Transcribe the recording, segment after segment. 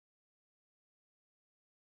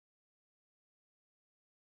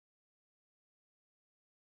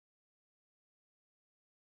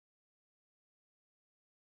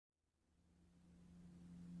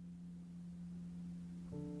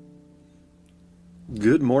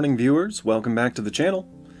Good morning, viewers. Welcome back to the channel.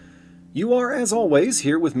 You are, as always,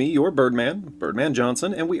 here with me, your Birdman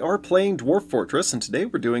Johnson, and we are playing Dwarf Fortress, and today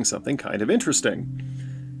we're doing something kind of interesting.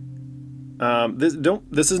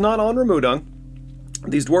 This is not on Ramudung.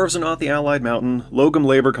 These dwarves are not the Allied Mountain. Logum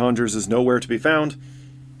Labor Conjures is nowhere to be found.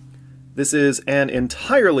 This is an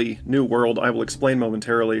entirely new world I will explain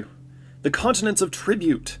momentarily. The Continents of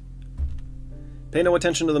Tribute. Pay no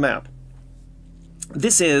attention to the map.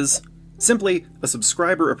 This is simply a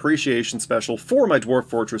subscriber appreciation special for my Dwarf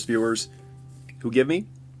Fortress viewers who give me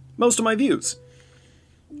most of my views.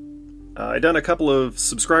 I've done a couple of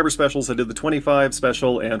subscriber specials. I did the 25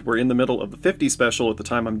 special, and we're in the middle of the 50 special at the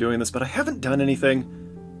time I'm doing this, but I haven't done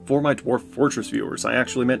anything for my Dwarf Fortress viewers. I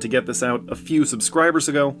actually meant to get this out a few subscribers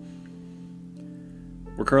ago.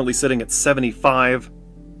 We're currently sitting at 75,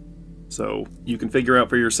 so you can figure out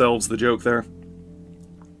for yourselves the joke there.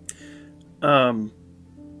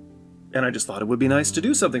 And I just thought it would be nice to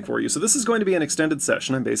do something for you. So this is going to be an extended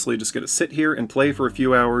session. I'm basically just going to sit here and play for a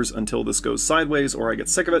few hours until this goes sideways or I get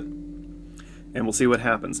sick of it. And we'll see what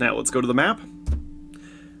happens. Now, let's go to the map.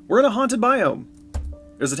 We're in a haunted biome.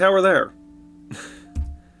 There's a tower there.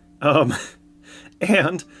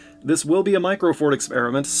 And this will be a microfort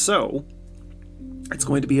experiment, so it's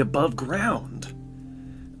going to be above ground.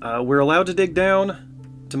 We're allowed to dig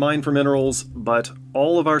down to mine for minerals, but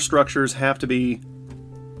all of our structures have to be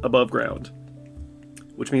above ground,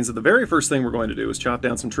 which means that the very first thing we're going to do is chop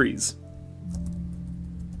down some trees.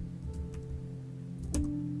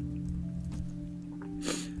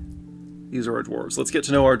 These are our dwarves. Let's get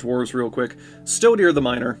to know our dwarves real quick. Stodier the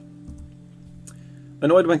Miner.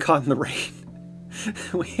 Annoyed when caught in the rain.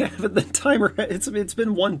 We have the timer. It's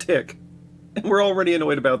been one tick, and we're already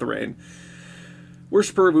annoyed about the rain.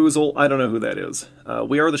 Worshipper of Oozle. I don't know who that is.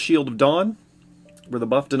 We are the Shield of Dawn. We're the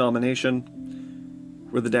buff denomination.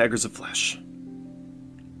 We're the Daggers of Flesh.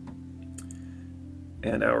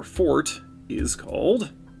 And our fort is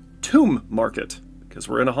called Tomb Market, because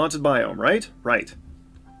we're in a haunted biome, right? Right.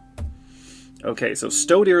 Okay, so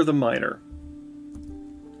Stodier the Miner.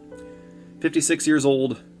 56 years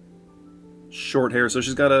old, short hair, so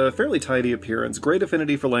she's got a fairly tidy appearance, great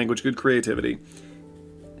affinity for language, good creativity.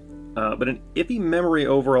 But an iffy memory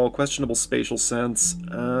overall, questionable spatial sense.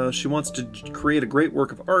 She wants to create a great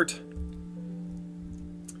work of art.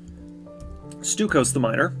 Stukos the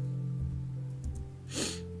Miner.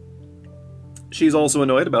 She's also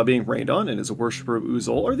annoyed about being rained on and is a worshipper of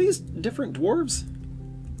Oozle. Are these different dwarves?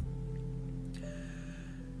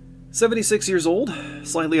 76 years old,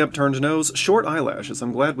 slightly upturned nose, short eyelashes,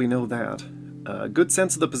 I'm glad we know that. Good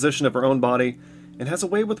sense of the position of her own body, and has a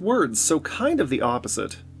way with words, so kind of the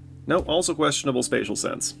opposite. No, also questionable spatial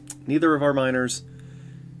sense. Neither of our miners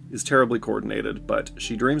is terribly coordinated, but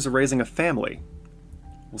she dreams of raising a family.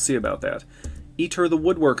 We'll see about that. Eater the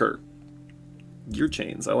Woodworker. Gear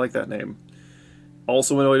Chains, I like that name.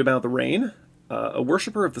 Also annoyed about the rain. A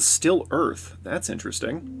worshipper of the still earth. That's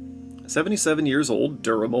interesting. 77 years old,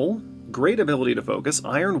 durable, great ability to focus,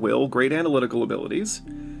 iron will, great analytical abilities,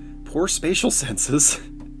 poor spatial senses.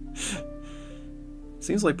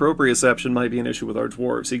 Seems like proprioception might be an issue with our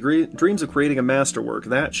dwarves. He dreams of creating a masterwork.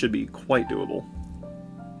 That should be quite doable.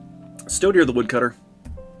 Stodier the Woodcutter.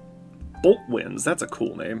 Bolt Winds, that's a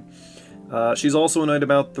cool name. She's also annoyed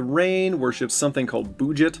about the rain, worships something called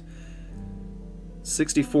Bujit.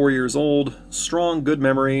 64 years old, strong, good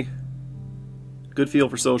memory, good feel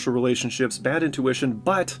for social relationships, bad intuition,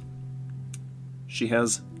 but she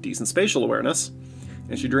has decent spatial awareness,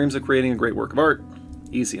 and she dreams of creating a great work of art.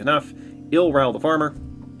 Easy enough. Ilral the Farmer.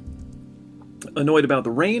 Annoyed about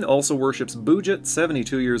the rain, also worships Bujit,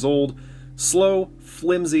 72 years old, slow,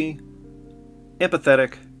 flimsy,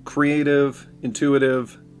 empathetic, creative,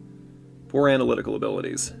 intuitive, poor analytical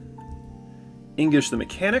abilities. Ingish the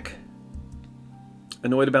Mechanic.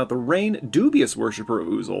 Annoyed about the rain, dubious worshipper of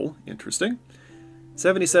Oozle. Interesting.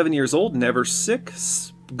 77 years old, never sick,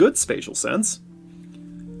 good spatial sense.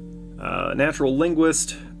 Natural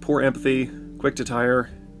linguist, poor empathy, quick to tire.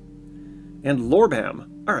 And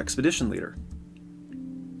Lorbam, our expedition leader.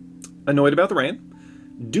 Annoyed about the rain.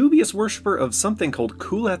 Dubious worshipper of something called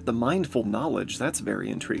Kulat the Mindful Knowledge. That's very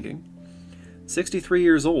intriguing. 63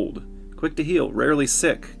 years old. Quick to heal. Rarely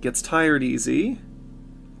sick. Gets tired easy.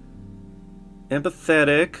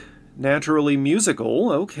 Empathetic. Naturally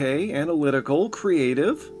musical. Okay. Analytical.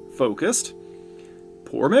 Creative. Focused.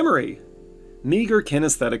 Poor memory. Meager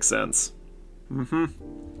kinesthetic sense.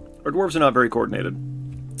 Our dwarves are not very coordinated.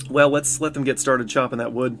 Well, let's let them get started chopping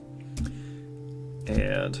that wood.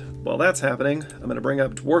 And while that's happening, I'm going to bring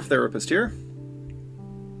up Dwarf Therapist here.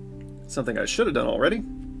 Something I should have done already.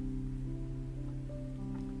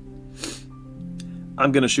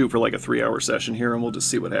 I'm going to shoot for like a 3-hour session here, and we'll just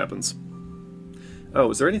see what happens. Oh,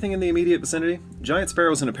 is there anything in the immediate vicinity? Giant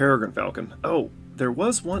sparrows and a peregrine falcon. Oh, there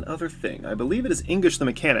was one other thing. I believe it is Ingish the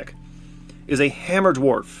Mechanic. Is a hammer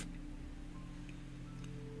dwarf.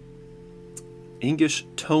 Ingish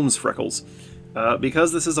Tomes Freckles.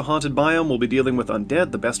 Because this is a haunted biome, we'll be dealing with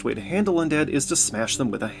undead. The best way to handle undead is to smash them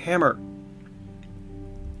with a hammer.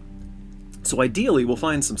 So ideally, we'll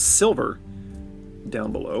find some silver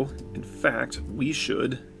down below. In fact, we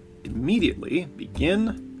should immediately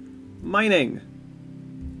begin mining.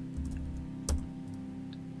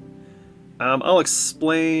 I'll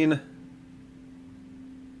explain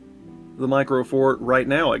the micro fort right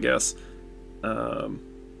now, I guess.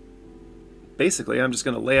 Basically, I'm just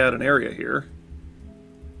going to lay out an area here.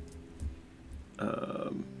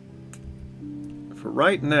 For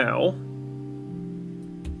right now,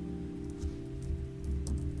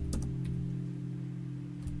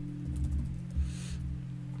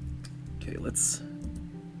 okay, let's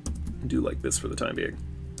do like this for the time being.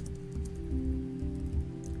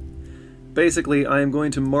 Basically, I am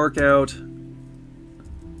going to mark out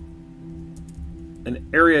an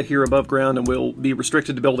area here above ground, and we'll be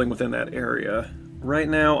restricted to building within that area. Right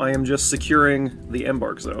now, I am just securing the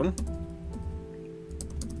embark zone.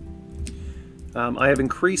 I have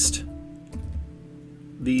increased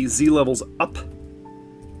the Z levels up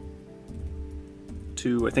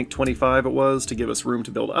to, I think, 25 it was, to give us room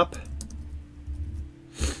to build up.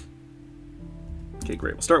 Okay,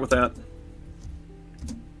 great. We'll start with that.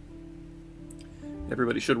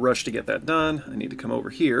 Everybody should rush to get that done. I need to come over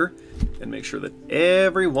here and make sure that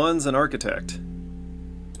everyone's an architect.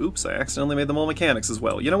 Oops, I accidentally made them all mechanics as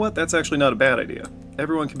well. You know what? That's actually not a bad idea.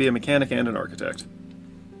 Everyone can be a mechanic and an architect.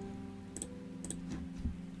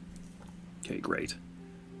 Okay, great.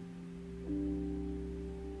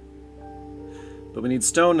 But we need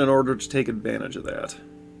stone in order to take advantage of that.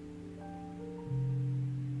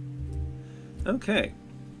 Okay.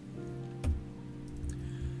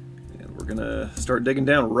 And we're gonna start digging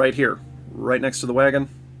down right here, right next to the wagon.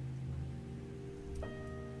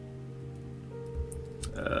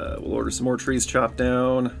 We'll order some more trees chopped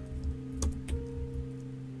down,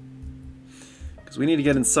 because we need to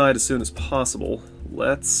get inside as soon as possible.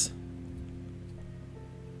 Let's...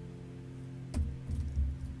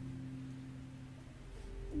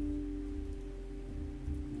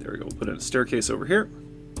 There we go, we'll put in a staircase over here.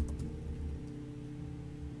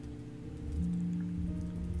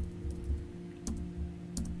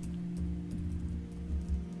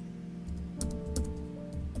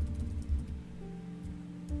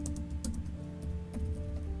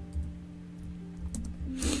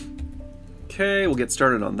 Okay, we'll get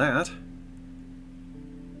started on that.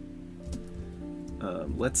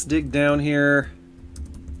 Let's dig down here.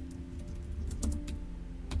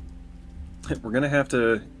 We're going to have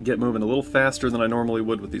to get moving a little faster than I normally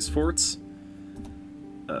would with these forts.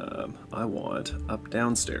 I want up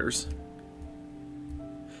downstairs.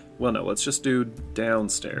 Well, no, let's just do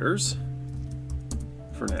downstairs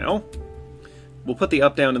for now. We'll put the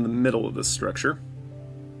up down in the middle of this structure.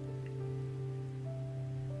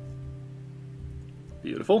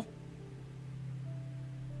 Beautiful.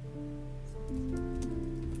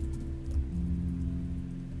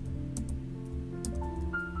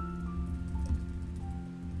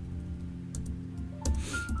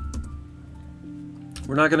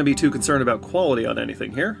 We're not going to be too concerned about quality on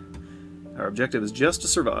anything here. Our objective is just to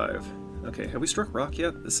survive. Okay, have we struck rock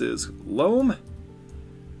yet? This is loam.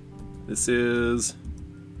 This is...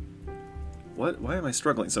 What? Why am I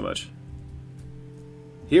struggling so much?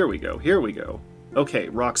 Here we go, here we go. Okay,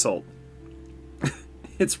 rock salt.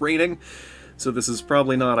 It's raining, so this is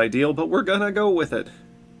probably not ideal, but we're gonna go with it.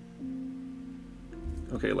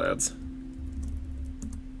 Okay, lads.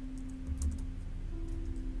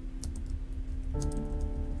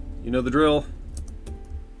 You know the drill.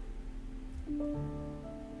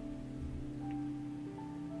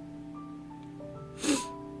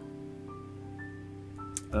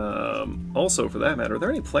 Also, for that matter, are there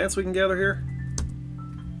any plants we can gather here?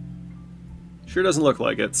 Sure doesn't look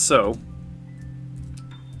like it, so...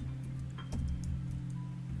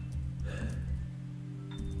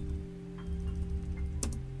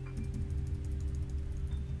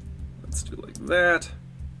 let's do like that.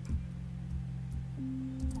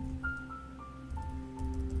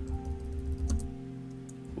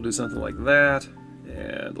 We'll do something like that,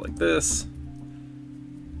 and like this.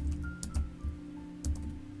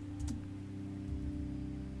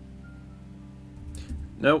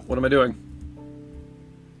 Nope, what am I doing?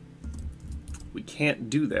 We can't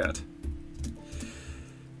do that.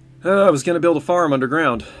 I was going to build a farm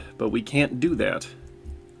underground, but we can't do that.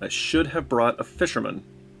 I should have brought a fisherman.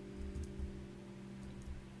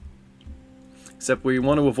 Except we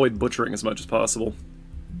want to avoid butchering as much as possible.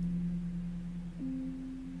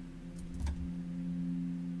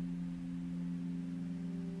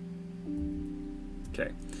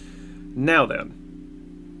 Okay. Now then.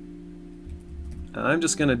 I'm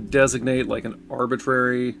just going to designate like an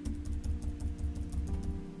arbitrary...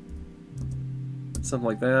 something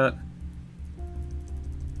like that.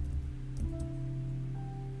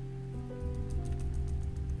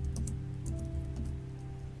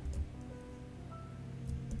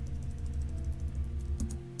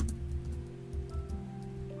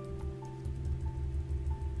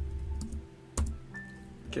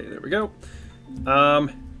 Okay, there we go.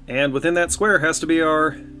 And within that square has to be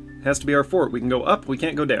our fort. We can go up, we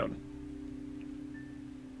can't go down.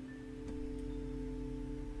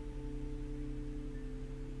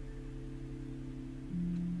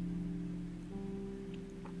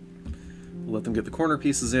 We'll let them get the corner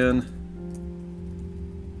pieces in.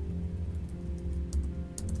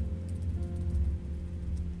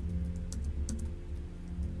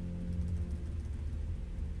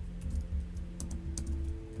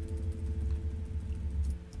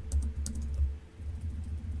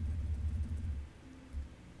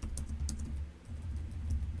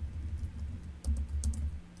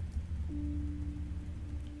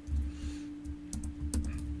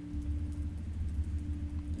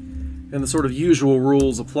 And the sort of usual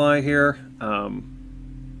rules apply here.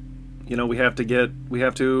 You know, we have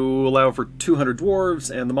to allow for 200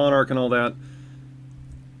 dwarves, and the monarch and all that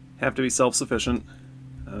have to be self-sufficient.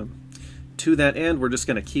 To that end, we're just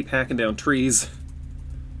going to keep hacking down trees.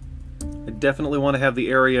 I definitely want to have the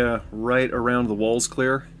area right around the walls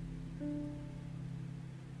clear.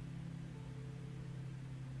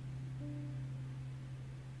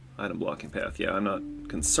 Item blocking path. Yeah, I'm not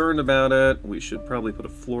concerned about it. We should probably put a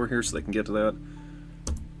floor here so they can get to that.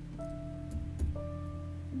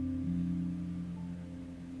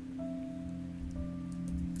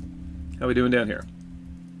 How are we doing down here?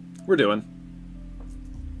 We're doing.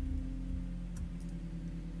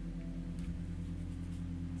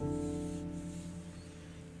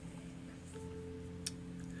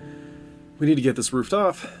 We need to get this roofed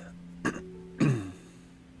off.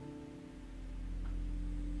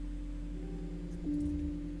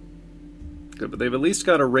 Good, but they've at least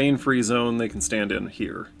got a rain-free zone they can stand in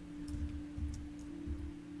here.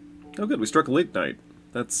 Oh good, we struck a lake knight.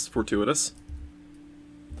 That's fortuitous.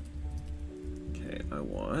 Okay, I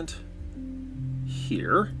want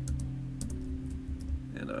here.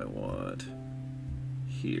 And I want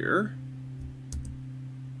here.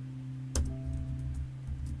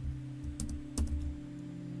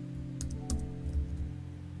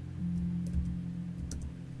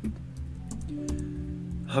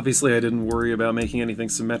 Obviously I didn't worry about making anything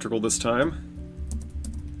symmetrical this time.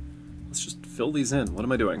 Let's just fill these in. What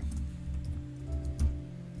am I doing?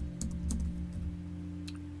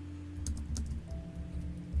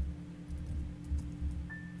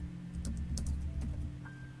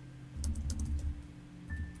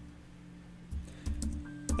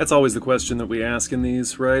 That's always the question that we ask in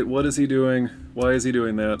these, right? What is he doing? Why is he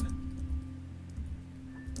doing that?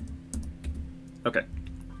 Okay,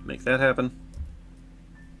 make that happen.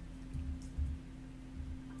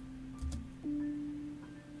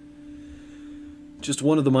 Just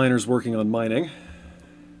one of the miners working on mining.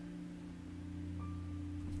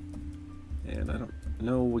 And I don't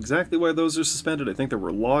know exactly why those are suspended. I think there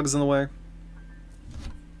were logs in the way.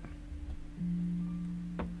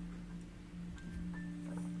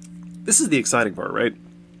 This is the exciting part, right?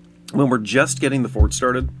 When we're just getting the fort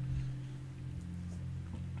started,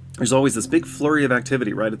 there's always this big flurry of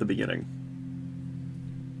activity right at the beginning.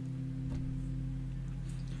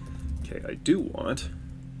 Okay, I do want...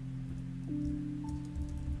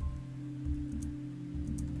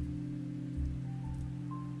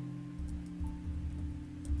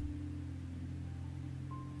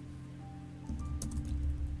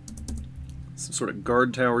 some sort of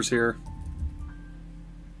guard towers here.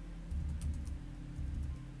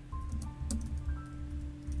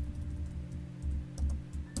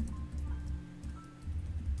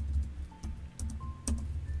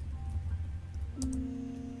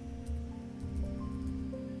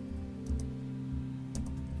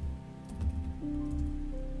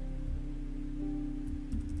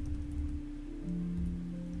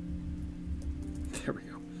 There we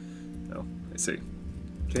go. Oh, I see.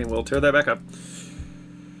 Okay, we'll tear that back up.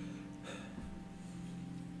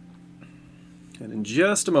 And in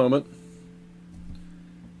just a moment,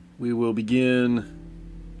 we will begin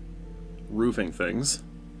roofing things.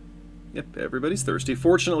 Yep, everybody's thirsty.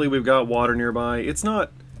 Fortunately, we've got water nearby. It's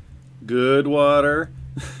not Good water.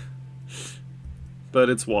 But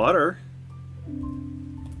it's water.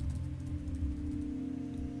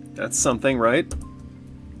 That's something, right?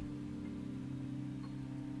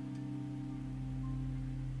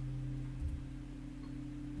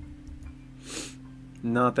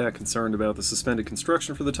 Not that concerned about the suspended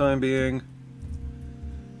construction for the time being.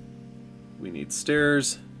 We need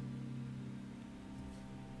stairs.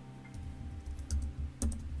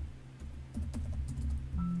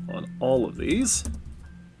 On all of these.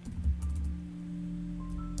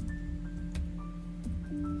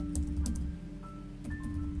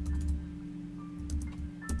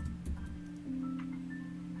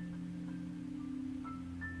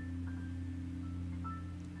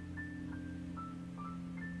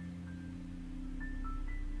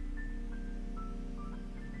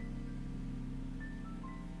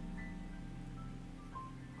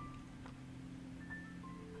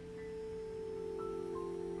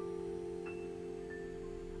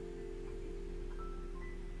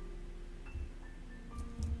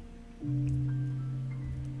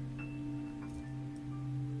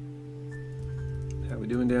 How are we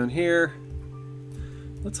doing down here?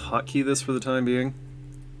 Let's hotkey this for the time being.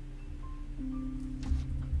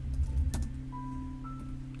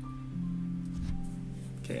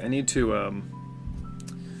 Okay, I need to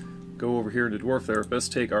go over here to Dwarf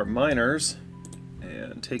Therapist, take our miners,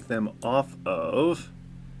 and take them off of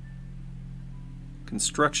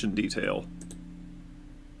construction detail.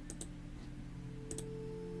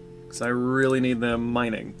 Because I really need them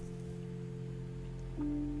mining.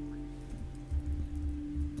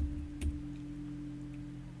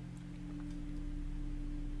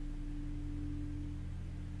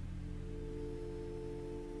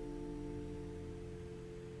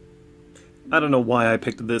 I don't know why I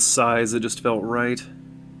picked this size, it just felt right.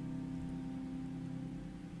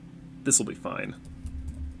 This'll be fine.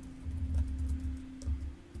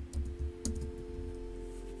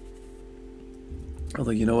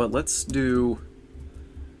 Although, you know what, let's do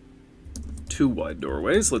 2 wide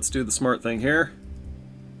doorways. Let's do the smart thing here.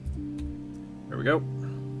 There we go.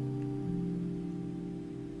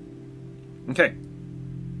 Okay.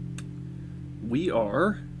 We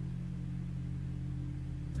are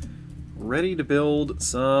ready to build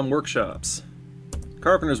some workshops.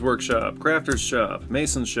 Carpenter's workshop, crafter's shop,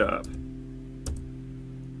 mason's shop.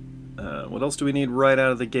 What else do we need right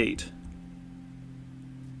out of the gate?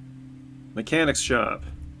 Mechanic's shop.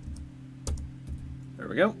 There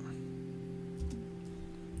we go.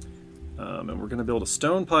 And we're going to build a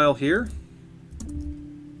stone pile here.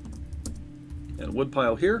 And a wood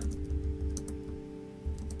pile here.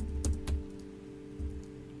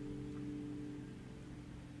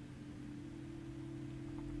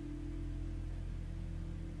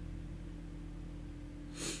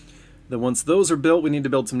 Then once those are built, we need to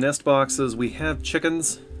build some nest boxes. We have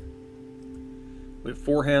chickens. We have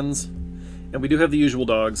 4 hens. And we do have the usual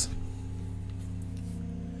dogs.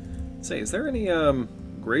 Say, is there any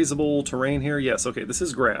grazable terrain here? Yes, okay, this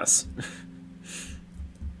is grass. I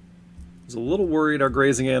was a little worried our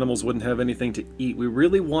grazing animals wouldn't have anything to eat. We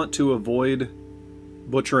really want to avoid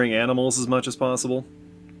butchering animals as much as possible.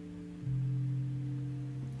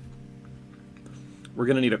 We're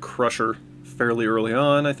going to need a crusher fairly early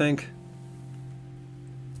on, I think.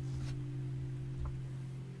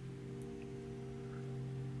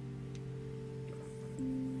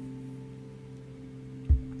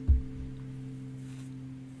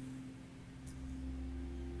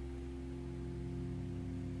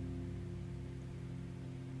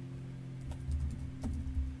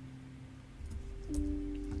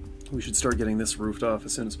 We should start getting this roofed off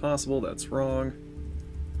as soon as possible. That's wrong.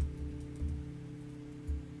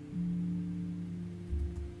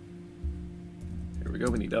 Here we go.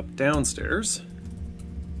 We need up downstairs.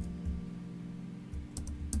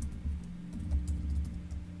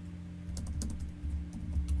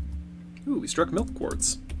 Ooh, we struck milk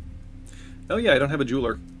quartz. Oh yeah, I don't have a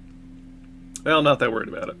jeweler. Well, not that worried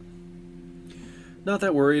about it. Not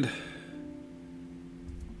that worried.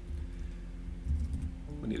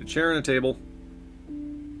 We need a chair and a table.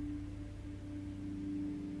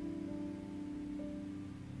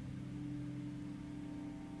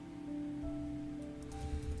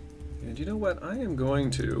 And you know what? I am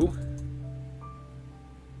going to...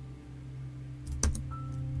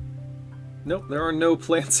 Nope, there are no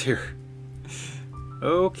plants here.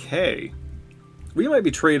 Okay. We might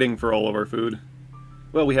be trading for all of our food.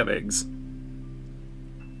 Well, we have eggs.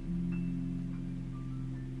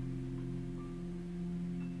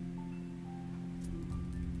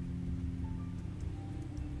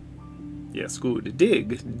 Yes, good.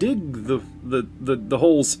 Dig the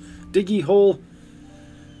holes. Diggy hole.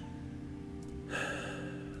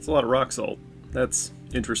 That's a lot of rock salt. That's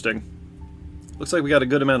interesting. Looks like we got a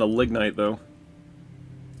good amount of lignite, though.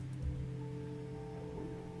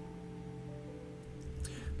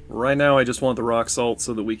 Right now, I just want the rock salt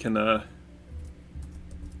so that we can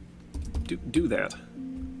do that.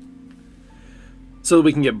 So that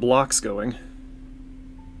we can get blocks going.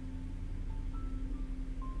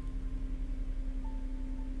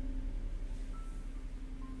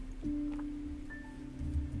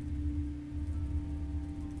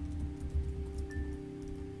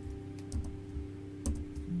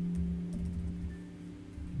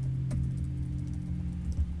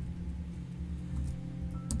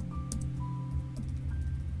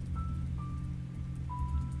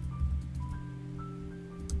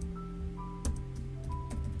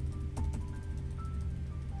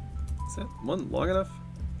 Is that one long enough?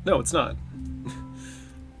 No, it's not.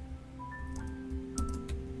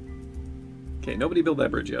 Okay, nobody build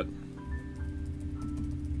that bridge yet.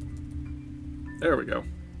 There we go.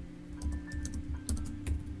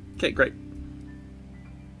 Okay, great.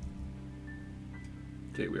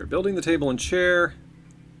 Okay, we are building the table and chair.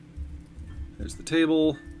 There's the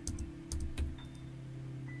table.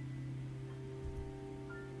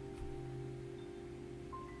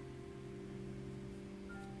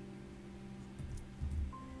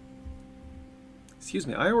 Excuse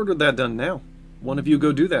me, I ordered that done now. One of you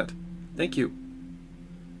go do that. Thank you.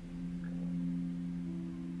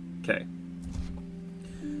 Okay.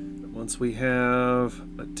 Once we have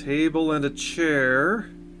a table and a chair...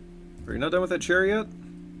 Are you not done with that chair yet?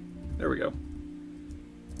 There we go.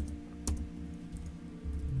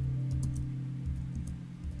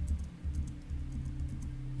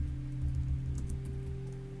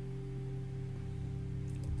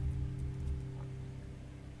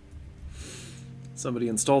 Somebody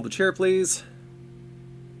install the chair, please.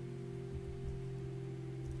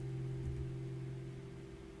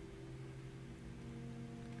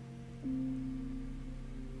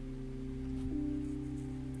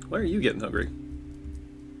 Why are you getting hungry?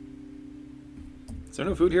 Is there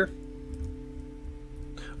no food here?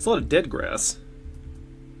 It's a lot of dead grass.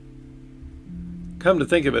 Come to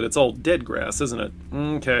think of it, it's all dead grass, isn't it?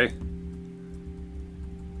 Okay.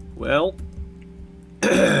 Well...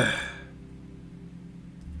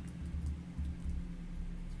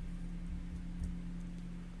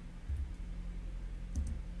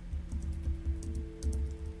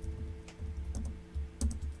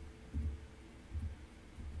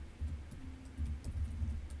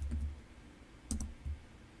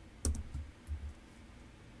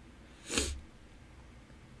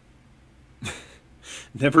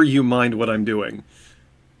 Never you mind what I'm doing.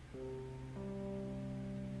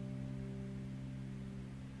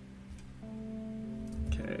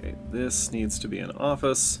 Okay, this needs to be an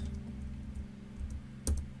office.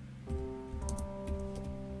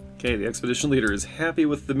 Okay, the expedition leader is happy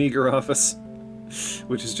with the meager office,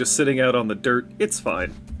 which is just sitting out on the dirt. It's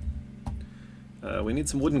fine. We need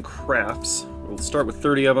some wooden crafts. We'll start with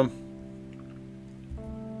 30 of them.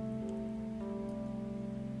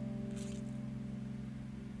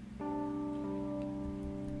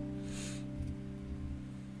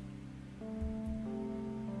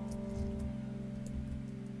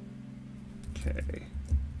 Okay.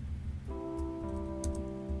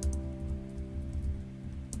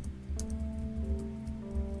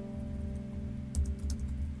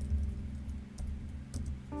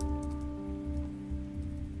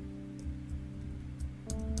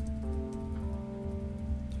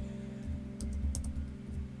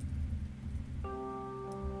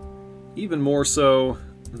 Even more so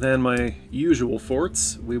than my usual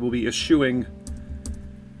forts, we will be eschewing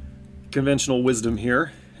conventional wisdom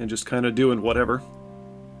here and just kind of doing whatever.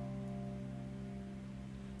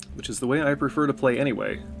 Which is the way I prefer to play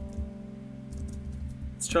anyway.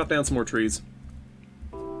 Let's chop down some more trees.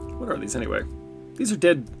 What are these anyway? These are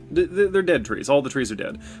dead... They're dead trees. All the trees are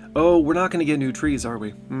dead. Oh, we're not going to get new trees, are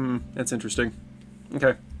we? That's interesting.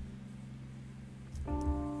 Okay.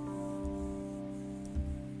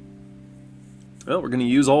 Well, we're going to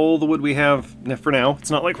use all the wood we have for now. It's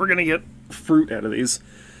not like we're going to get fruit out of these.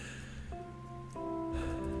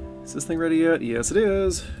 Is this thing ready yet? Yes, it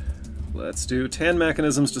is. Let's do 10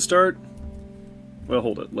 mechanisms to start. Well,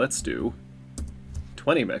 hold it. Let's do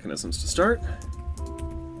 20 mechanisms to start.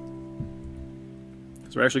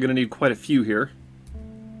 So we're actually going to need quite a few here.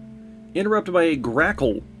 Interrupted by a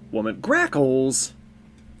grackle woman. Grackles!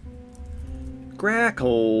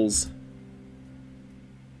 Grackles!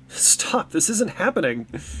 Stop! This isn't happening!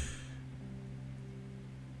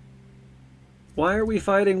 Why are we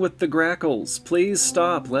fighting with the grackles? Please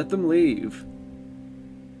stop. Let them leave.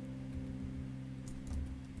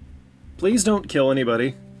 Please don't kill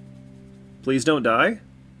anybody. Please don't die.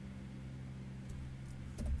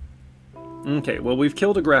 Okay, well, we've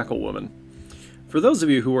killed a grackle woman. For those of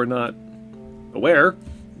you who are not aware,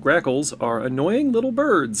 grackles are annoying little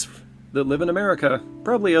birds that live in America,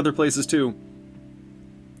 probably other places too.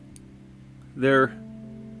 They're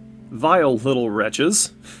vile little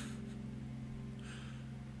wretches.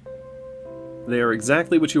 They are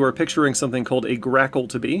exactly what you are picturing something called a grackle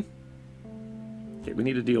to be. Okay, we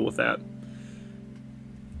need to deal with that.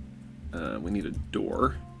 We need a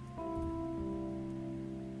door.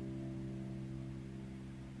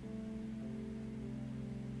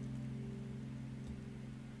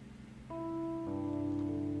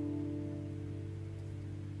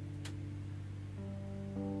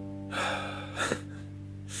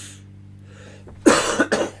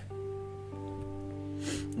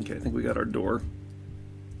 Okay, I think we got our door.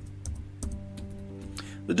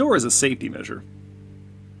 The door is a safety measure.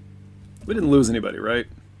 We didn't lose anybody, right?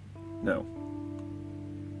 No.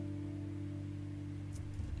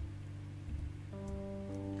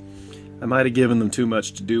 I might have given them too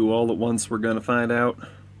much to do all at once, we're gonna find out.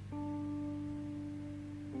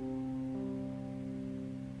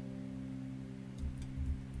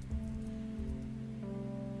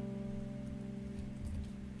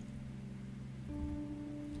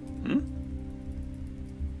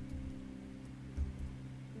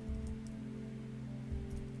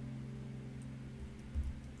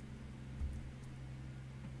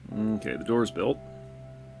 Okay, the door's built.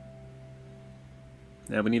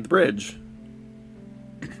 Now we need the bridge.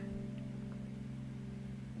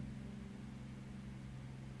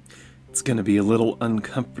 It's gonna be a little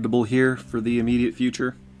uncomfortable here for the immediate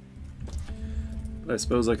future. But I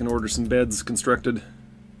suppose I can order some beds constructed.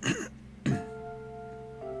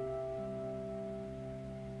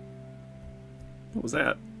 What was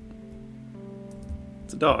that?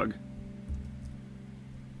 It's a dog.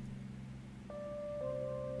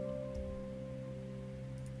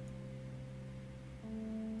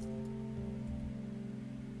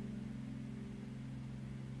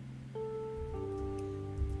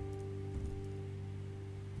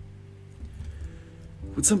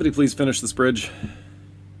 Would somebody please finish this bridge?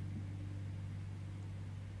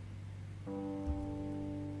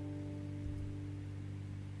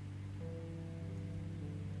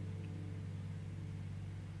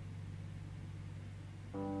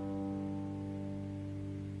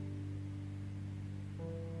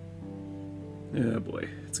 Oh boy.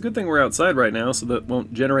 It's a good thing we're outside right now so that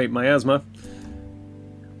won't generate miasma.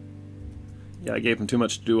 Yeah, I gave him too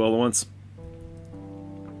much to do all at once.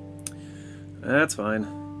 That's fine.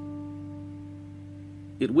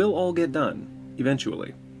 It will all get done,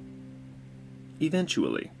 eventually.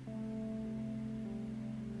 Eventually.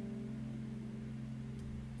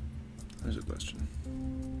 There's a question.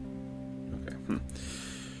 Okay.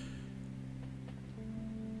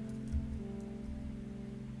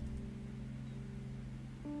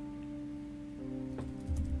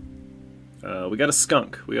 We got a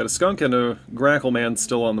skunk. We got a skunk and a grackle man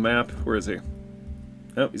still on the map. Where is he?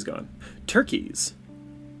 Oh, he's gone. Turkeys.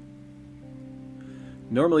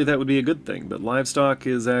 Normally that would be a good thing, but livestock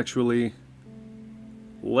is actually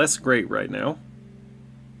less great right now.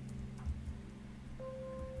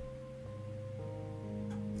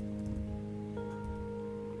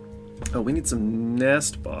 Oh, we need some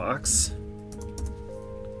nest box.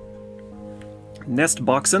 Nest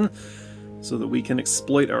boxen, so that we can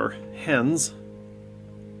exploit our hens.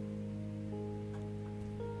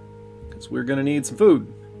 Because we're gonna need some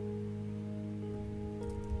food.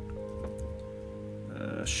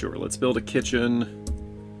 Sure, let's build a kitchen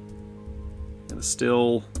and a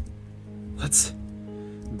still. Let's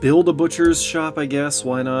build a butcher's shop, I guess.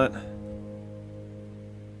 Why not?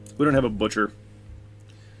 We don't have a butcher.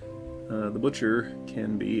 The butcher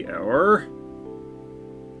can be our...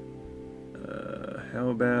 how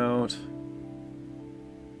about...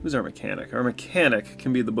 Who's our mechanic? Our mechanic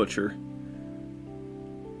can be the butcher.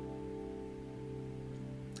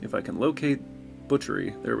 If I can locate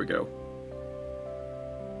butchery, there we go.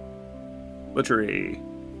 Butchery.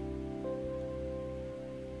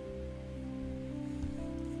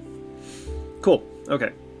 Cool.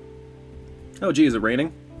 Okay. Oh, gee, is it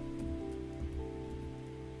raining?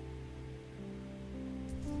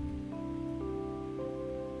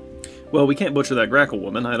 Well, we can't butcher that grackle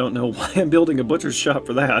woman. I don't know why I'm building a butcher's shop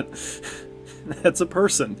for that. That's a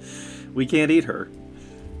person. We can't eat her.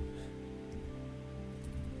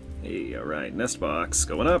 Hey, alright, nest box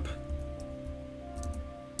going up.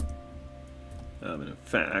 And in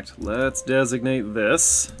fact, let's designate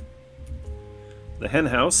this the hen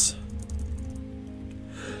house.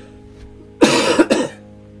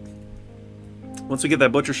 Once we get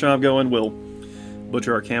that butcher shop going, we'll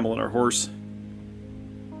butcher our camel and our horse.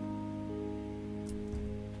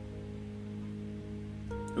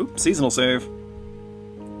 Oop, seasonal save.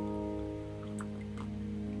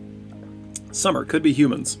 Summer, could be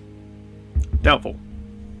humans. Doubtful.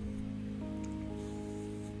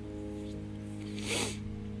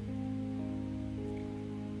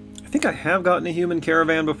 I think I have gotten a human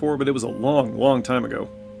caravan before, but it was a long, long time ago.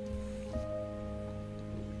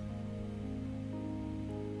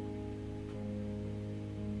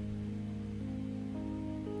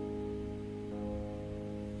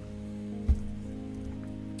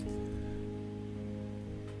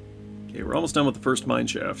 Okay, we're almost done with the first mine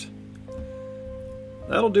shaft.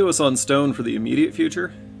 That'll do us on stone for the immediate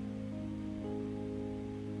future.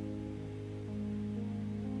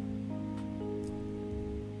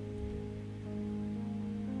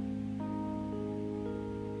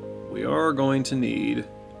 We are going to need...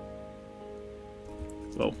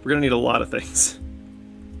 well, we're going to need a lot of things.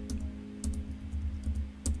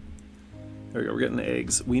 There we go, we're getting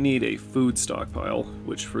eggs. We need a food stockpile,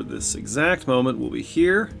 which for this exact moment will be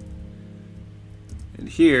here, and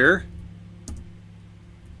here.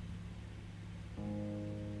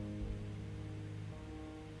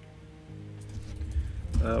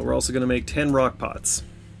 We're also going to make 10 rock pots.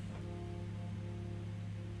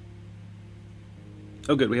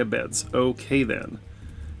 Oh good, we have beds. Okay then.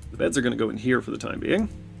 The beds are going to go in here for the time being.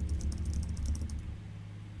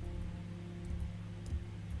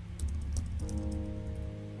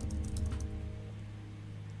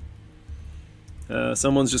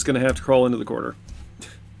 Someone's just going to have to crawl into the corner.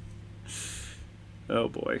 Oh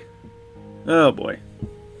boy. Oh boy.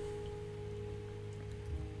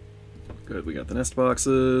 Good, we got the nest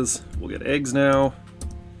boxes. We'll get eggs now.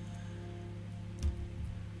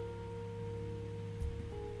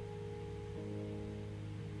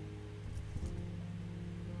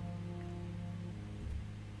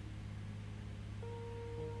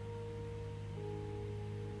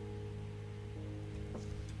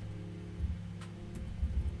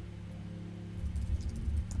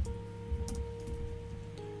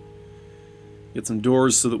 Get some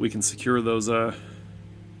doors so that we can secure those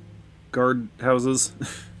guard houses.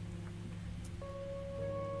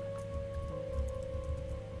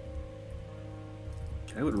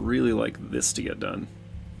 I would really like this to get done.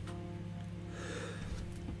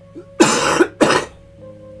 I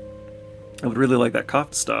would really like that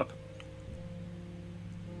cough to stop.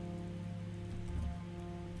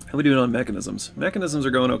 How are we doing on mechanisms? Mechanisms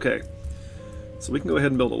are going okay. So we can go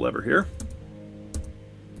ahead and build a lever here.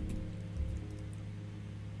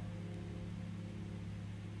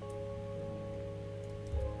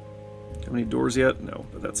 How many doors yet? No,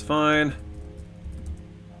 but that's fine.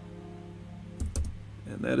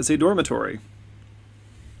 And that is a dormitory.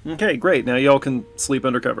 Okay, great. Now y'all can sleep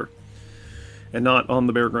under cover. And not on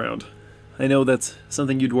the bare ground. I know that's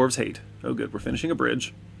something you dwarves hate. Oh good, we're finishing a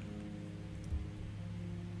bridge.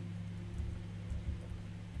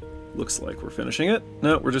 Looks like we're finishing it.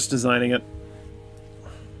 No, we're just designing it.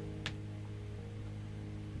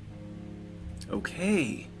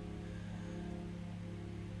 Okay.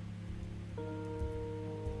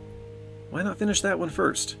 Why not finish that one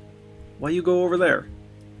first? Why you go over there?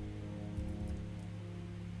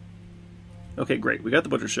 Okay, great. We got the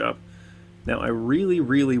butcher shop. Now, I really,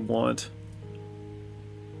 really want...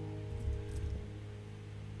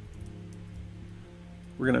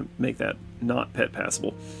 we're going to make that not pet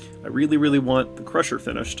passable. I really, really want the crusher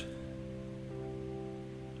finished.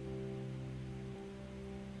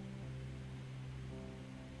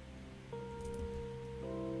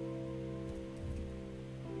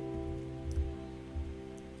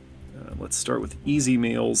 Let's start with easy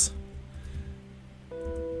meals.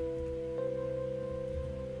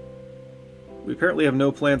 We apparently have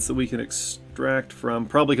no plants that we can extract from,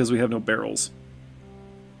 probably because we have no barrels.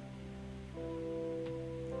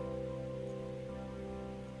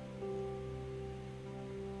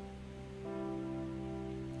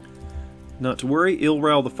 Not to worry,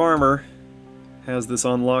 Ilrow the farmer has this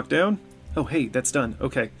on lockdown. Oh hey, that's done.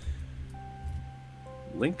 Okay.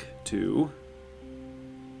 Link to...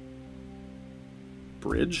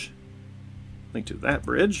 bridge. Link to that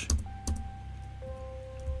bridge.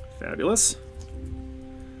 Fabulous.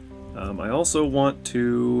 I also want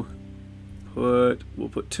to put... we'll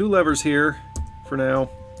put 2 levers here for now.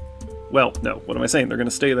 Well, no, what am I saying? They're going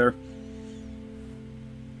to stay there.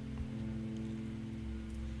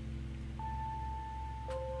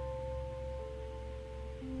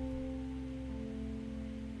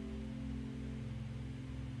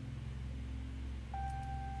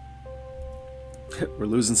 We're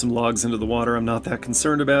losing some logs into the water. I'm not that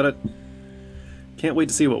concerned about it. Can't wait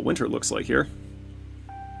to see what winter looks like here.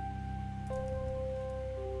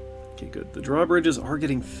 Okay, good. The drawbridges are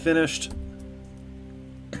getting finished.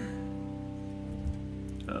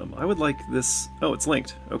 I would like this... Oh, it's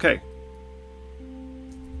linked. Okay.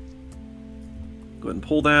 Go ahead and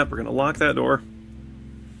pull that. We're going to lock that door.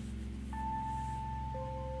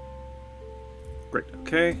 Great.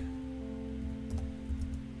 Okay.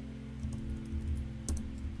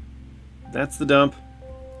 That's the dump.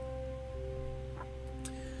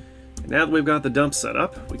 And now that we've got the dump set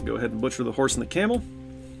up, we can go ahead and butcher the horse and the camel.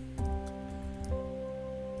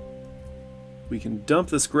 We can dump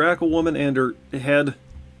this grackle woman and her head.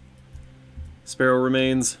 Sparrow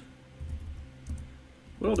remains.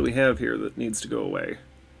 What all do we have here that needs to go away?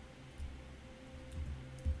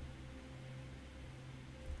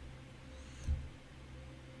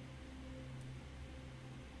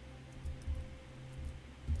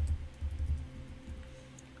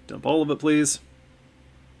 Dump all of it, please.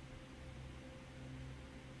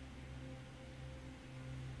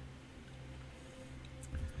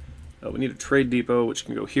 Oh, we need a trade depot, which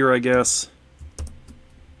can go here, I guess.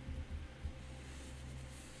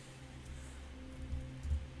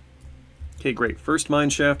 Okay, great. First mine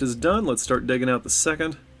shaft is done. Let's start digging out the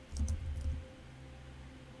second.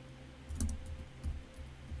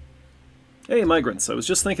 Hey, migrants. I was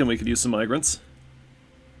just thinking we could use some migrants.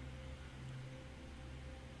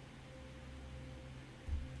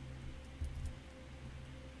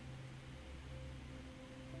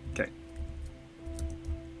 Okay.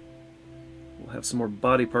 We'll have some more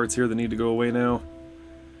body parts here that need to go away now.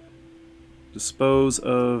 Dispose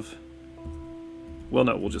of... Well,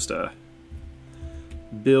 no, we'll just,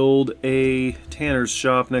 build a tanner's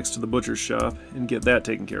shop next to the butcher's shop and get that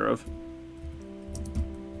taken care of.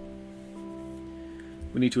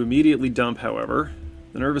 We need to immediately dump, however,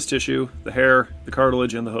 the nervous tissue, the hair, the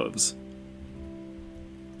cartilage, and the hooves.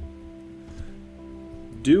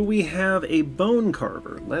 Do we have a bone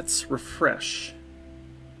carver? Let's refresh.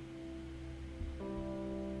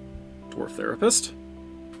 Dwarf therapist.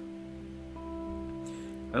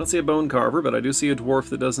 I don't see a bone carver, but I do see a dwarf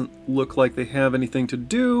that doesn't look like they have anything to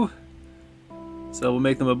do. So we'll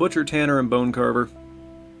make them a butcher, tanner, and bone carver.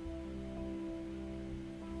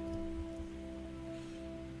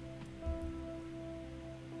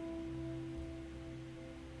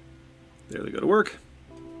 There they go to work.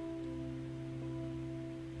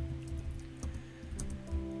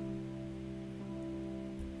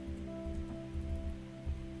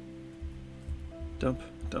 Dump,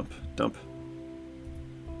 dump, dump.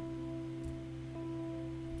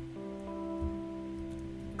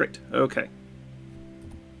 Great, okay.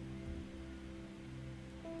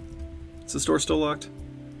 Is the store still locked?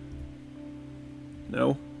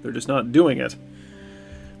 No, they're just not doing it.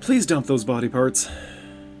 Please dump those body parts.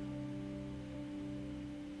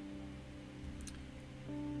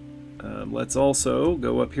 Let's also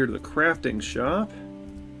go up here to the crafting shop.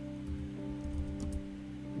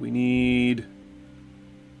 We need...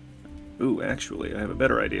 Ooh, actually, I have a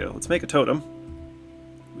better idea. Let's make a totem.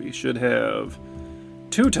 We should have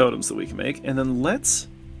 2 totems that we can make, and then let's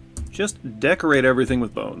just decorate everything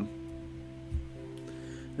with bone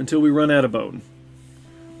until we run out of bone.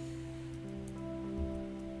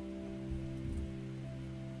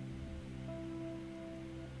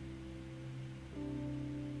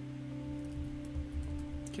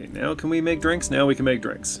 Okay, now can we make drinks? Now we can make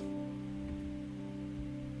drinks.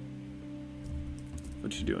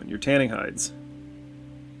 What you doing? You're tanning hides.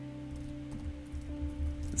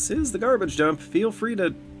 This is the garbage dump. Feel free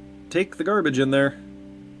to take the garbage in there.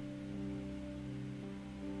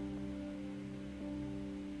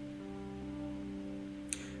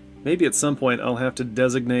 Maybe at some point I'll have to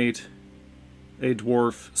designate a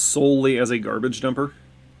dwarf solely as a garbage dumper.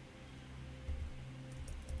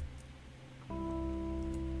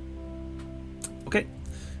 Okay.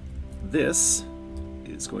 This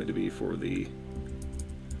is going to be for the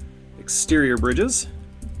exterior bridges.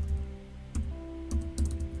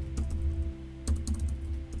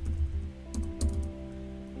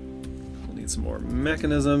 We'll need some more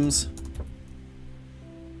mechanisms.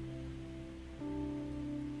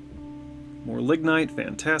 More lignite,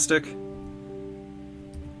 fantastic.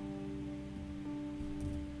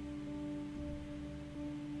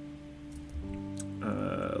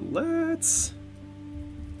 Let's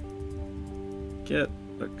get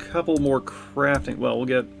a couple more crafting. Well, we'll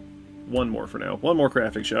get one more for now. One more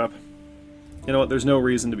crafting shop. You know what? There's no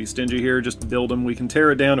reason to be stingy here. Just build them. We can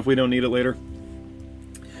tear it down if we don't need it later.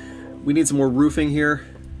 We need some more roofing here.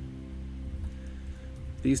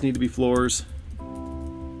 These need to be floors.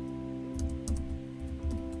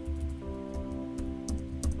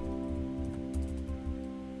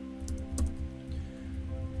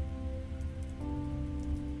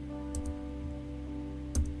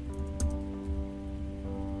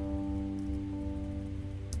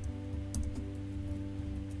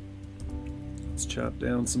 Let's chop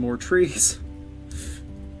down some more trees.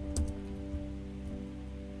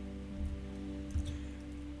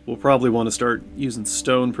 We'll probably want to start using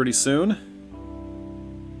stone pretty soon.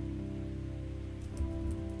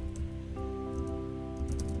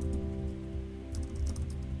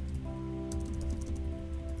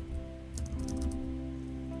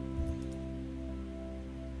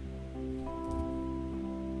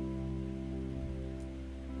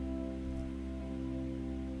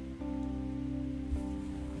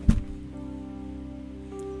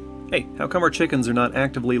 Hey, how come our chickens are not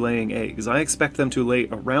actively laying eggs? I expect them to lay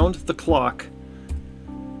around the clock,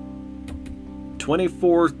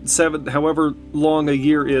 24/7, however long a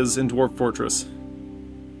year is in Dwarf Fortress.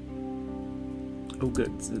 Oh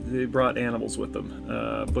good, they brought animals with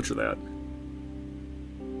them. Butcher that.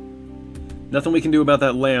 Nothing we can do about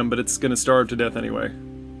that lamb, but it's gonna starve to death anyway.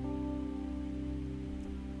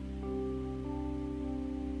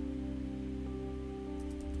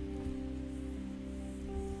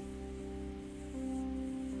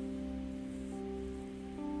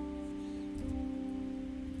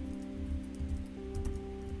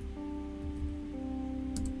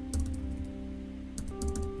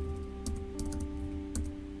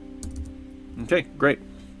 Okay, great.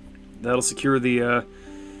 That'll secure the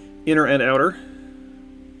inner and outer.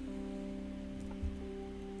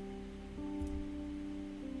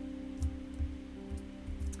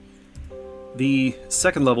 The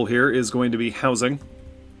second level here is going to be housing.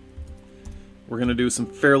 We're going to do some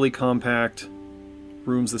fairly compact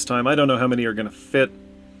rooms this time. I don't know how many are going to fit.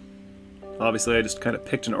 Obviously, I just kind of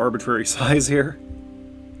picked an arbitrary size here.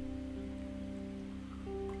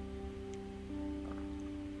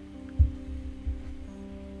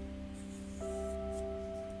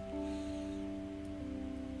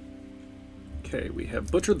 Okay, we have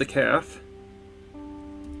butchered the calf.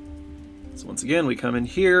 So once again, we come in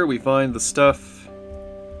here, we find the stuff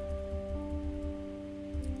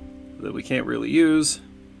that we can't really use.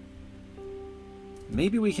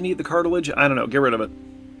 Maybe we can eat the cartilage? I don't know, get rid of it.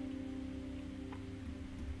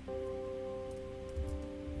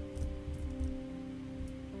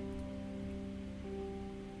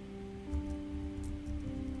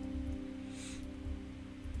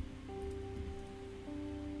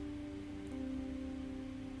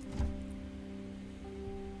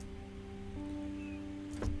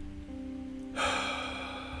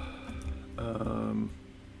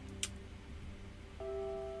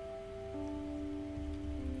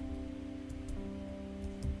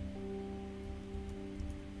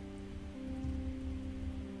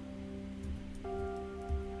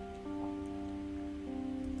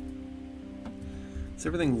 Is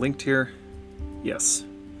everything linked here? Yes.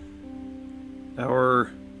 Our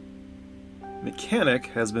mechanic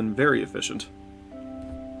has been very efficient.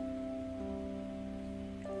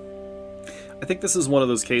 I think this is one of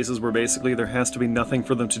those cases where basically there has to be nothing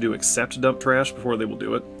for them to do except dump trash before they will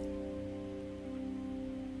do it.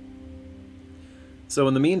 So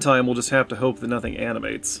in the meantime, we'll just have to hope that nothing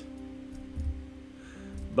animates.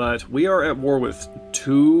 But we are at war with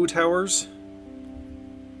 2 towers.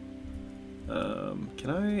 Can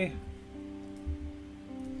I...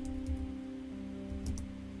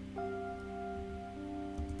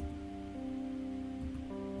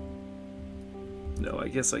 No, I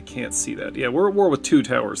guess I can't see that. Yeah, we're at war with 2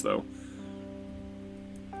 towers, though.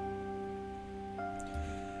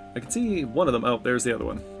 I can see one of them. Oh, there's the other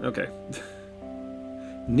one. Okay.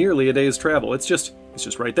 Nearly a day's travel. It's just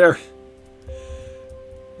right there.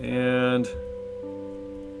 And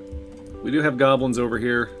we do have goblins over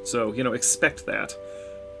here, so, you know, expect that.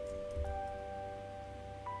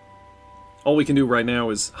 All we can do right now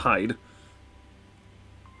is hide.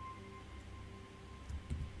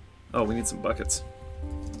 Oh, we need some buckets.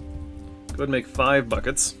 Go ahead and make 5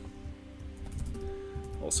 buckets.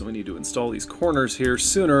 Also, we need to install these corners here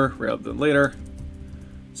sooner rather than later,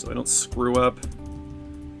 so I don't screw up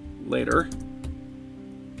later.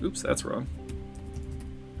 Oops, that's wrong.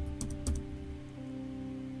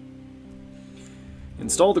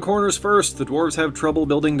 Install the corners first. The dwarves have trouble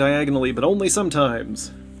building diagonally, but only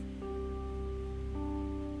sometimes.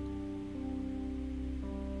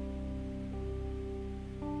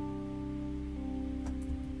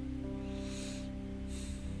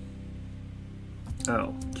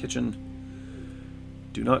 Oh, kitchen.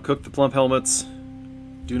 Do not cook the plump helmets.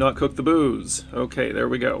 Do not cook the booze. Okay, there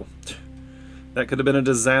we go. That could have been a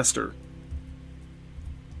disaster.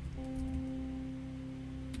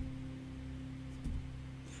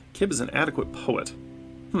 Kib is an adequate poet.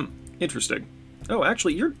 Interesting. Oh,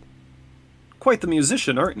 actually, you're quite the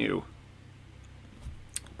musician, aren't you?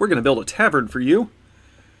 We're gonna build a tavern for you.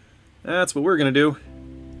 That's what we're gonna do.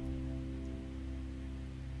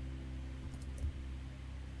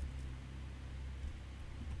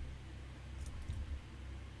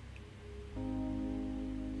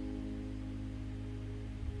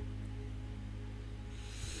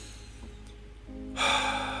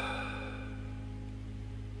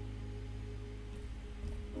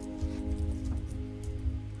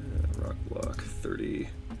 already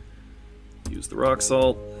used the rock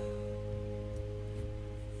salt.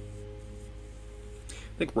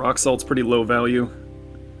 I think rock salt's pretty low value,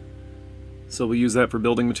 so we'll use that for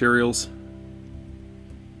building materials.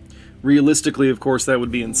 Realistically, of course, that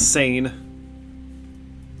would be insane.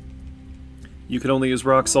 You could only use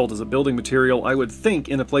rock salt as a building material, I would think,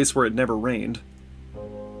 in a place where it never rained.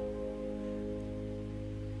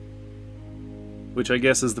 Which I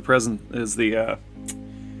guess is the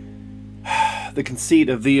the conceit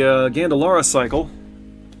of the Gandalara cycle.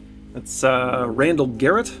 That's Randall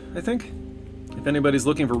Garrett, I think, if anybody's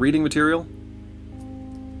looking for reading material.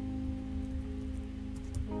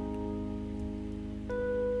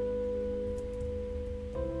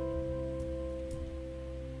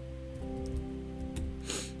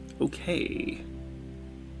 Okay.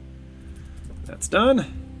 That's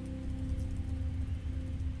done.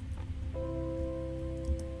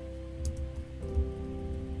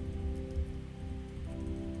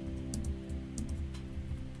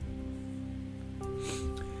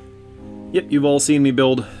 Yep, you've all seen me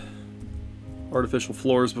build artificial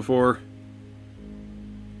floors before.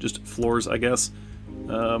 Just floors, I guess.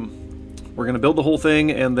 We're going to build the whole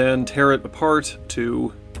thing and then tear it apart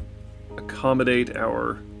to accommodate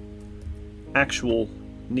our actual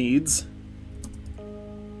needs.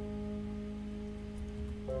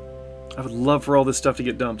 I would love for all this stuff to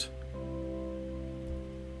get dumped.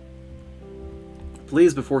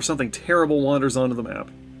 Please, before something terrible wanders onto the map.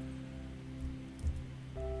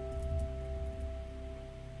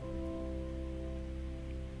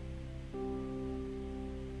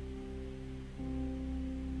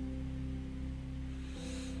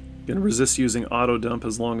 Gonna resist using auto dump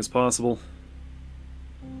as long as possible.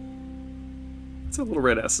 What's that little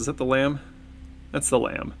red S? Is that the lamb? That's the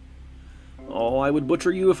lamb. Oh, I would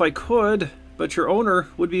butcher you if I could, but your owner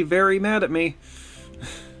would be very mad at me.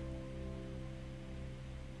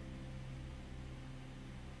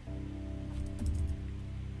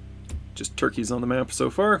 Just turkeys on the map so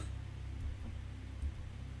far.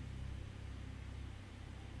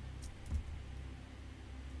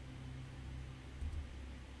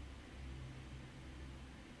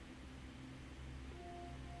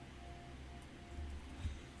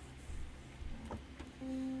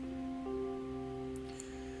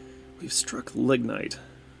 We've struck lignite.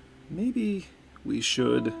 Maybe we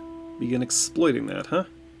should begin exploiting that, huh?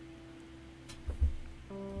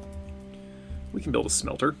 We can build a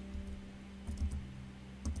smelter.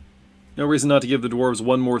 No reason not to give the dwarves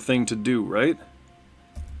one more thing to do, right?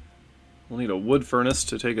 We'll need a wood furnace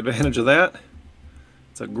to take advantage of that.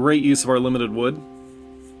 It's a great use of our limited wood.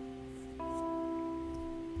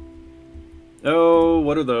 Oh,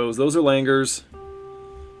 what are those? Those are langurs.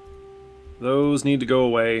 Those need to go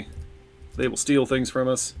away. They will steal things from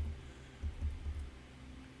us.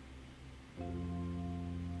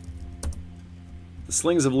 The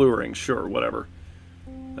slings of luring, sure, whatever.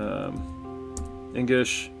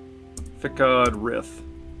 Ingish, Ficod, Rith.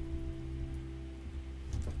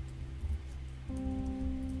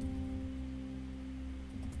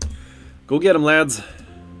 Go get them, lads.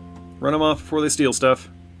 Run them off before they steal stuff.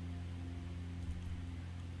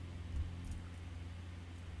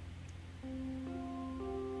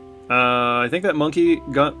 I think that monkey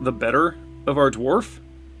got the better of our dwarf.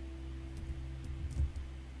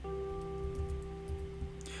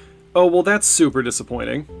 Oh, well, that's super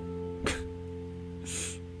disappointing.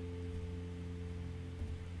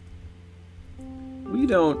 We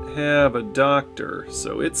don't have a doctor,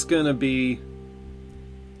 so it's gonna be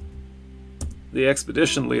the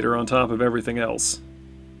expedition leader on top of everything else.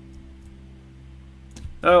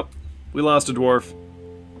 Oh, we lost a dwarf.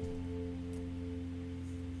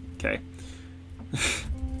 Okay.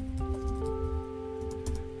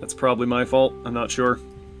 That's probably my fault. I'm not sure.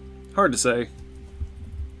 Hard to say.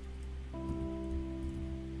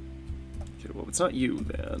 Okay, well, it's not you,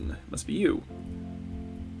 then. It must be you.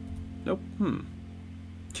 Nope.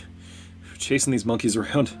 Chasing these monkeys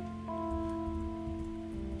around.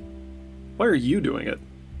 Why are you doing it?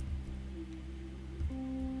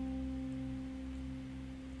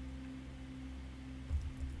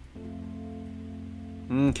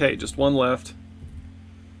 Okay, just one left.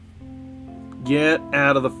 Get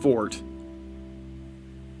out of the fort.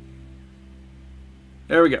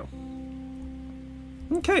 There we go.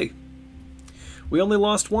 Okay. We only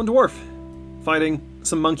lost one dwarf fighting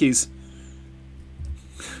some monkeys.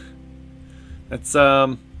 That's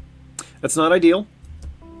not ideal.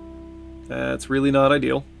 That's really not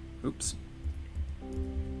ideal. Oops.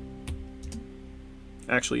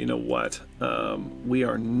 Actually, you know what? We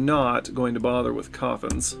are not going to bother with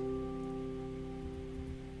coffins.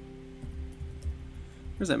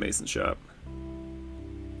 Where's that mason shop?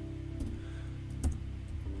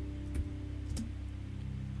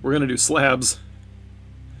 we're going to do slabs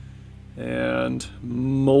and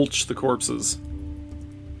mulch the corpses.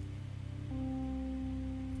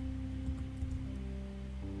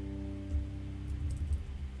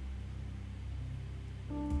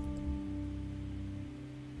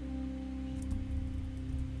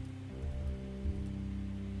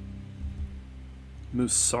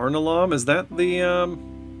 Musarnalam? Is that the,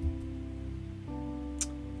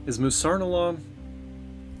 Is Musarnalam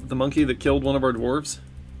the monkey that killed one of our dwarves?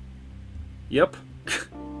 Yep.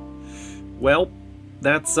 Well,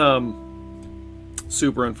 that's,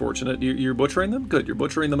 super unfortunate. You're butchering them? Good, you're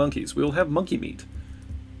butchering the monkeys. We'll have monkey meat.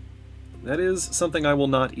 That is something I will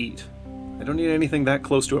not eat. I don't need anything that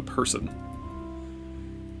close to a person.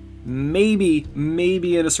 Maybe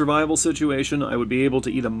in a survival situation I would be able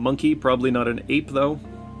to eat a monkey, probably not an ape though.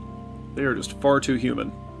 They are just far too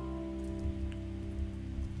human.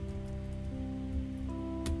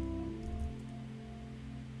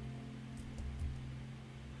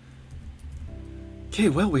 Okay,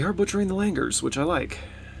 well, we are butchering the langurs, which I like.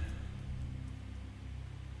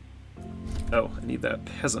 Oh, I need that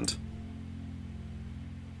peasant.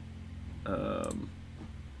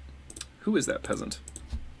 Who is that peasant?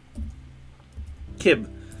 Kib.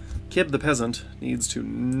 Kib the peasant needs to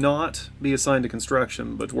not be assigned to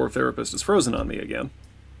construction, but Dwarf Therapist is frozen on me again.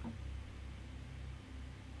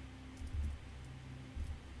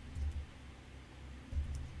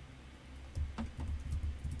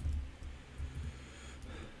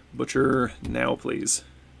 Butcher now, please.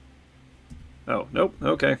 Oh, nope,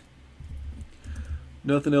 okay.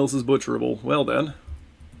 Nothing else is butcherable. Well then.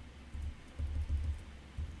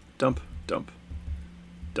 Dump, dump,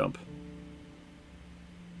 dump.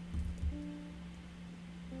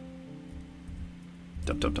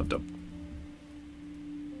 Dump, dump, dump, dump.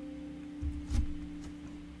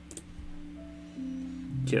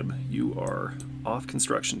 Kib, you are off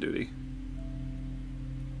construction duty.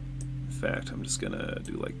 In fact, I'm just gonna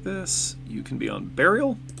do like this. You can be on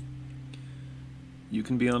burial. You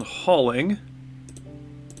can be on hauling.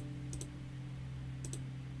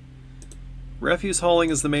 Refuse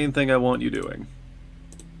hauling is the main thing I want you doing.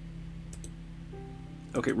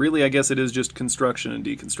 Okay, really, I guess it is just construction and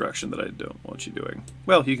deconstruction that I don't want you doing.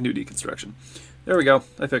 Well, you can do deconstruction. There we go.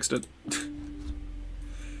 I fixed it.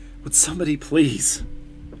 Would somebody please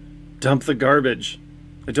dump the garbage?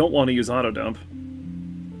 I don't want to use auto dump.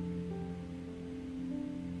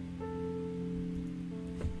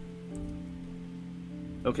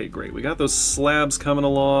 Okay, great. We got those slabs coming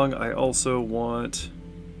along. I also want...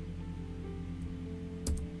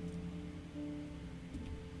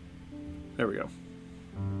 There we go.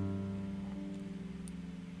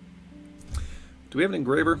 Do we have an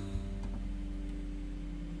engraver?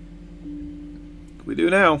 We do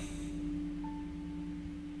now.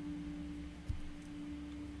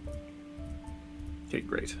 Okay,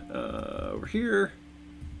 great. Over here.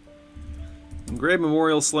 Engrave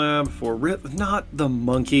memorial slab for Rip. Not the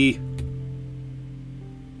monkey.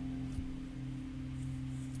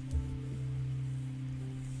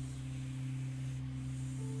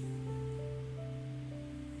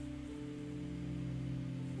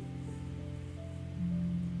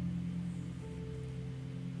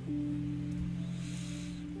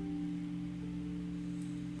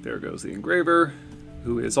 There goes the engraver,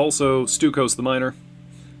 who is also Stukos the miner.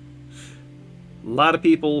 A lot of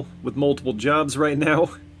people with multiple jobs right now.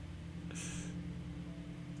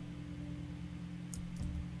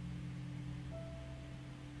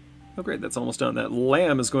 Oh great, that's almost done. That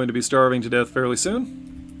lamb is going to be starving to death fairly soon.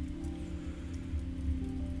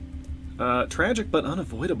 Tragic but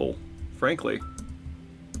unavoidable, frankly.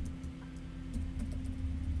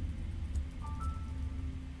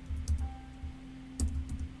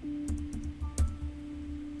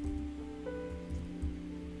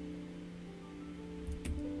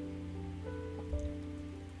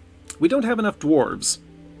 We don't have enough dwarves.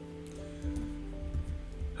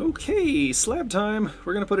 Okay, slab time.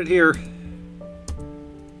 We're gonna put it here.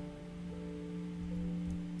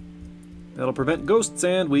 That'll prevent ghosts,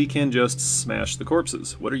 and we can just smash the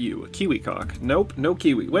corpses. What are you, a kiwi cock? Nope, no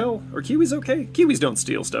kiwi. Well, are kiwis okay? Kiwis don't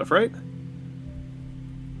steal stuff, right?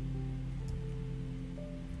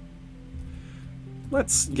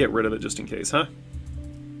 Let's get rid of it just in case, huh?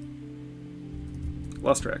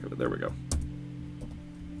 Lost track of it. There we go.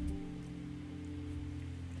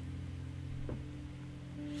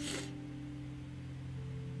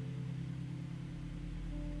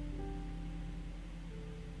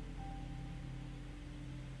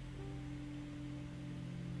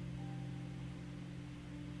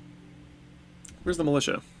 Where's the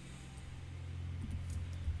militia?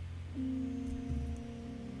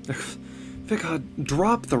 Ficod,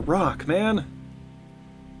 drop the rock, man!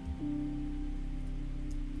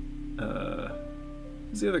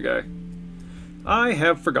 Who's the other guy? I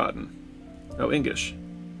have forgotten. Oh, Ingish.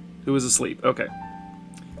 Who is asleep. Okay.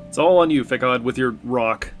 It's all on you, Ficod, with your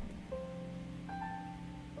rock.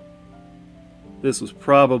 This was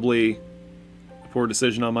probably a poor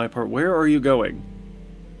decision on my part. Where are you going?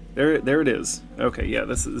 There it is. Okay, yeah,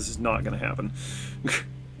 this is not going to happen.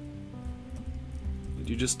 Did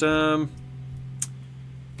you just,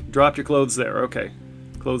 drop your clothes there? Okay.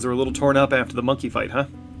 Clothes are a little torn up after the monkey fight, huh?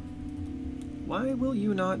 Why will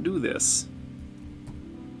you not do this?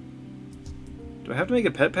 Do I have to make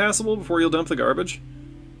it pet passable before you'll dump the garbage?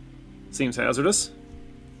 Seems hazardous.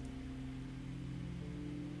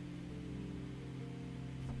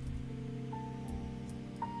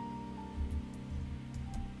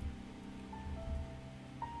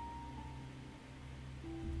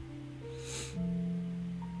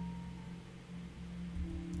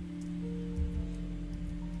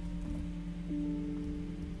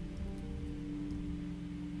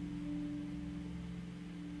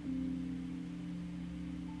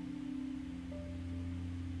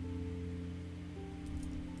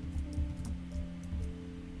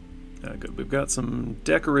 Good. We've got some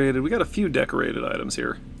decorated... We got a few decorated items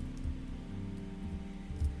here.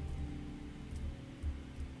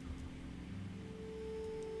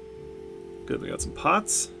 Good, we got some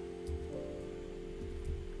pots.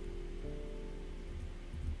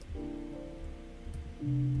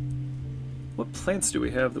 What plants do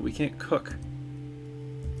we have that we can't cook?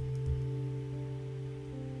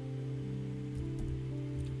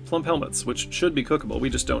 Plump helmets, which should be cookable.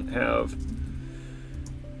 We just don't have...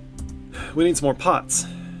 We need some more pots,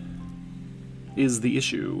 is the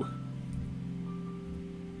issue.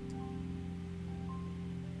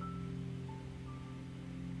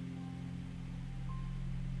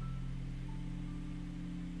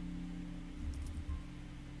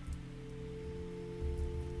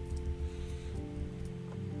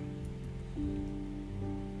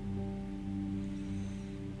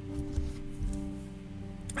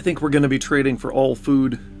 I think we're going to be trading for all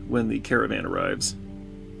food when the caravan arrives.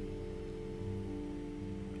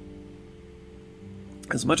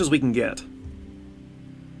 As much as we can get.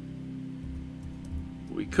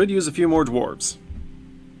 We could use a few more dwarves.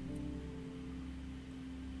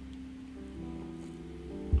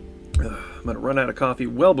 I'm going to run out of coffee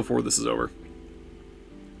well before this is over.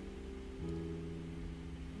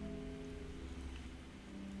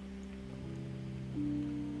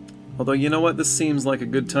 Although, you know what? This seems like a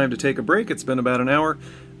good time to take a break. It's been about an hour.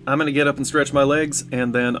 I'm going to get up and stretch my legs,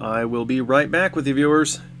 and then I will be right back with you,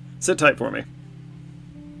 viewers. Sit tight for me.